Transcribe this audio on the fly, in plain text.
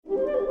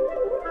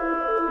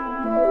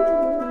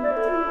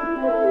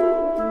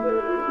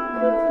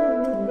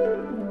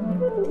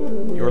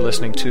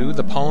listening to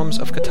The Poems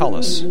of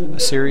Catullus, a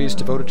series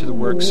devoted to the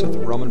works of the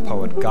Roman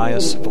poet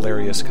Gaius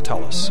Valerius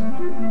Catullus.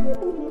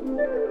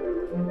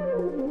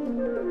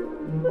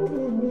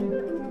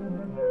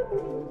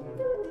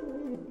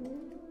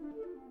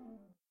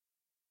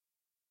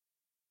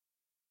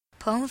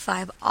 Poem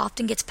 5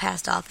 often gets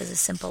passed off as a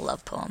simple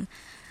love poem,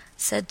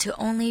 said to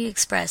only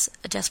express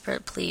a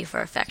desperate plea for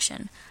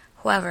affection.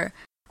 However,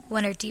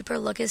 when a deeper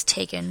look is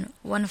taken,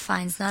 one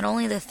finds not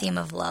only the theme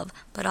of love,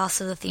 but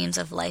also the themes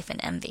of life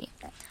and envy.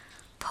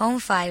 Poem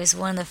 5 is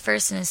one of the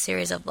first in a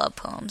series of love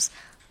poems.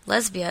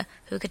 Lesbia,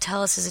 who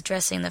Catullus is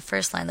addressing in the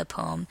first line of the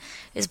poem,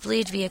 is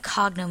believed to be a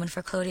cognomen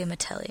for Clodia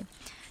Metelli.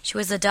 She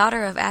was the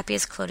daughter of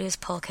Appius Clodius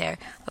Pulcher,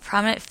 a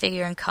prominent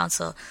figure and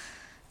consul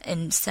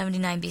in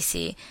 79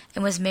 BC,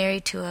 and was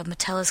married to a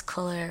Metellus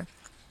Cloler.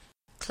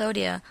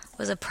 Clodia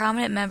was a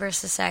prominent member of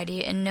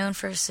society and known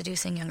for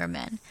seducing younger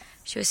men.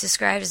 She was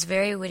described as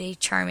very witty,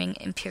 charming,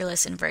 and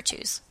peerless in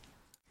virtues.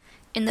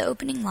 In the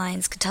opening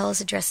lines,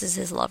 Catullus addresses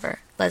his lover,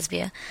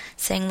 Lesbia,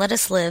 saying, "Let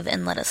us live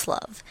and let us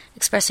love,"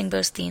 expressing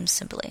both themes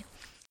simply.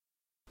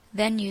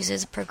 Then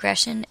uses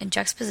progression and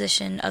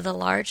juxtaposition of the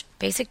large,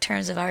 basic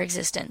terms of our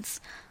existence.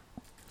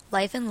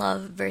 Life and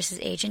love versus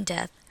age and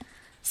death,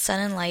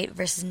 sun and light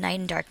versus night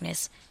and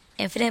darkness,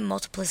 infinite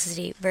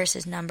multiplicity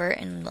versus number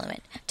and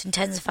limit, to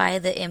intensify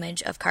the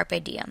image of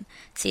carpe diem,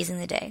 seizing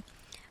the day.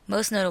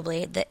 Most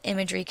notably, the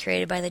imagery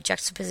created by the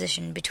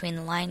juxtaposition between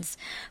the lines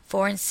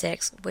 4 and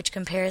 6, which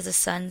compares the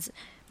sun's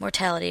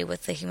mortality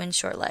with the human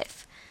short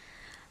life.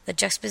 The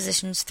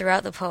juxtapositions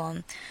throughout the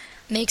poem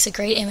makes a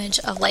great image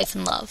of life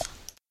and love.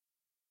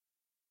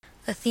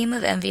 The theme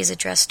of envy is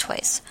addressed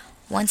twice,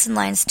 once in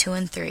lines 2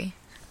 and 3,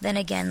 then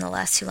again in the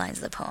last 2 lines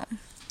of the poem.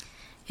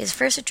 It is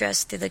first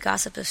addressed through the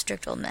gossip of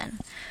strict old men,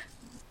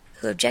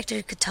 who objected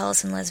to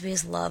Catullus and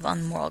Lesbia's love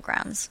on moral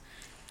grounds.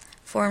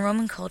 For in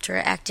Roman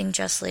culture, acting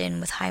justly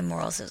and with high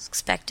morals is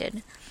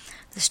expected.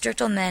 The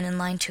strict old men in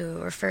line 2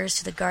 refers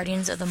to the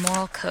guardians of the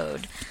moral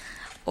code,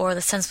 or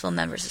the sensible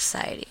members of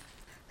society,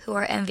 who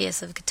are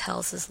envious of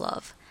Catullus's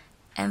love.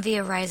 Envy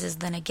arises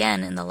then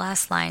again in the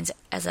last lines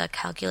as a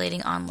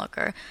calculating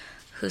onlooker,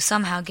 who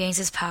somehow gains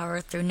his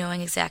power through knowing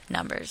exact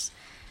numbers.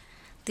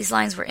 These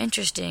lines were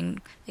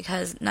interesting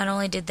because not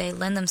only did they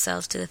lend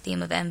themselves to the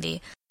theme of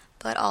envy,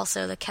 but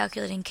also the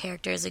calculating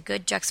character is a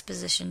good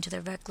juxtaposition to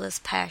the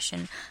reckless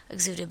passion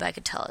exuded by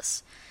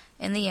Catullus.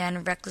 In the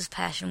end, reckless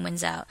passion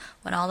wins out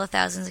when all the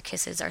thousands of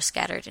kisses are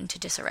scattered into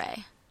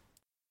disarray.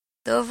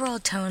 The overall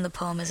tone of the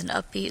poem is an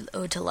upbeat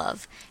ode to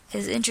love. It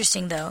is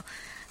interesting, though.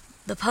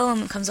 The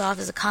poem comes off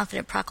as a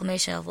confident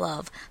proclamation of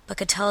love, but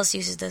Catullus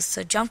uses the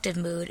subjunctive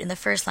mood in the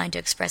first line to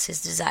express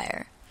his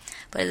desire,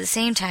 but at the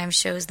same time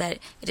shows that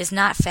it is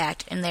not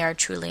fact and they are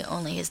truly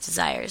only his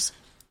desires.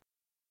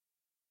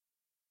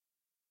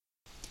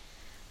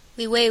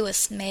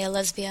 Vivevus mea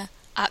Lesbia,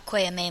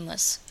 atque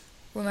amemus,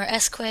 rumor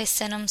esque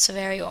senum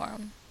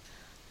severiorum.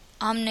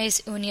 Omnes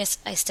unius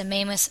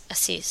aestimemus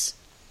assis.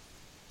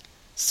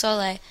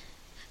 Sole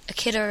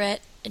occideret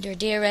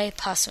iderdire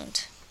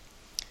passunt.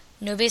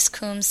 Nubis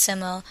cum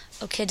simul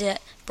occidet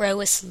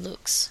brevis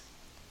lux.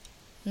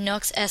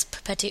 Nox est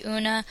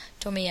perpetuuna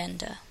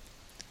dormienda.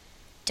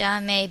 Da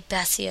me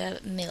basia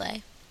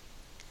mille.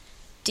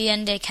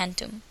 Diende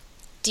centum.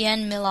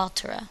 Dien mil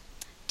altera.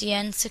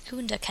 Dien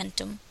secunda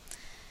centum.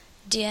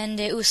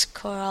 Diende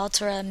uscor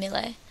altera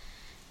mille.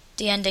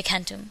 Diende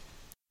centum.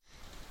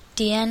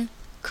 Dien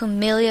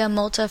cum milia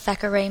multa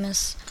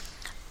faceremus.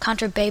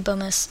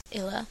 Contrabebamus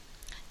illa.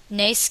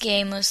 Ne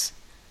scemus.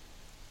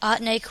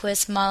 Atne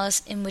quis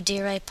malus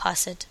imudire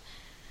possit.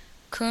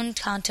 Cum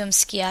tantum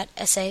sciat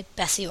esse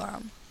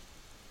basiorum.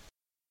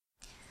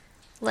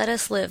 Let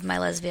us live, my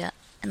Lesbia,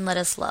 and let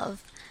us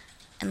love,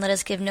 and let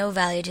us give no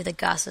value to the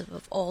gossip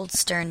of old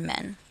stern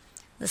men.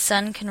 The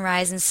sun can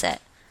rise and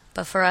set,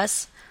 but for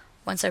us,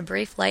 once our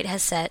brief light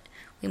has set,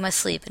 we must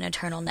sleep in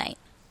eternal night.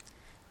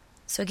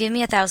 So give me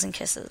 1,000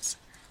 kisses,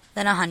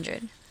 then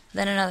 100,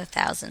 then another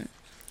 1,000,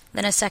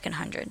 then a second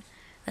 100,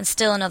 then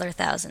still another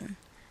 1,000,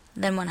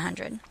 then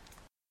 100.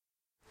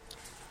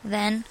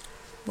 Then,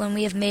 when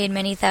we have made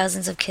many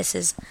thousands of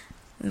kisses,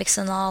 mix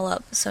them all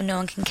up so no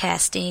one can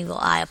cast an evil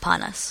eye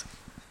upon us.